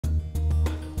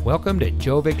Welcome to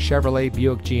Gjovik Chevrolet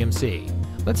Buick GMC.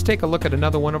 Let's take a look at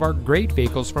another one of our great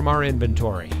vehicles from our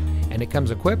inventory. And it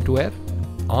comes equipped with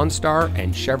OnStar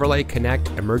and Chevrolet Connect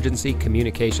emergency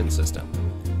communication system,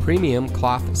 premium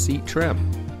cloth seat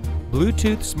trim,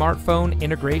 Bluetooth smartphone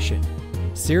integration,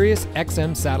 Sirius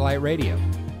XM satellite radio,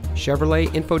 Chevrolet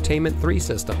Infotainment 3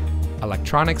 system,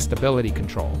 electronic stability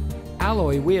control,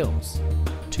 alloy wheels,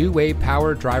 two-way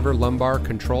power driver lumbar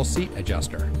control seat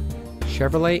adjuster,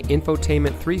 Chevrolet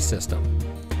Infotainment 3 system,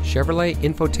 Chevrolet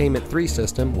Infotainment 3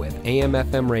 system with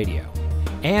AM/FM radio,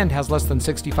 and has less than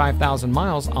 65,000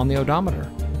 miles on the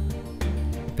odometer.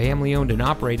 Family owned and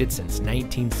operated since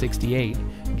 1968,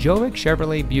 Gjovik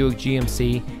Chevrolet Buick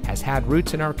GMC has had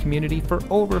roots in our community for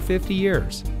over 50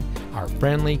 years. Our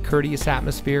friendly, courteous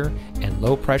atmosphere and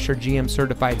low-pressure GM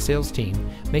certified sales team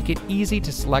make it easy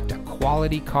to select a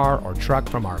quality car or truck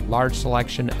from our large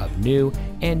selection of new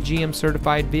and GM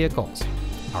certified vehicles.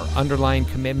 Our underlying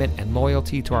commitment and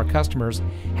loyalty to our customers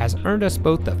has earned us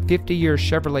both the 50-year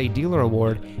Chevrolet Dealer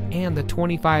Award and the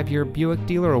 25-year Buick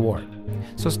Dealer Award.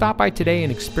 So stop by today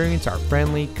and experience our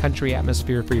friendly country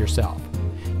atmosphere for yourself.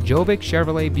 Gjovik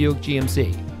Chevrolet Buick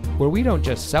GMC, where we don't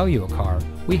just sell you a car,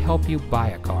 we help you buy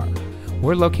a car.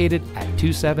 We're located at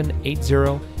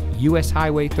 2780 US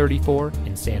Highway 34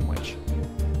 in Sandwich.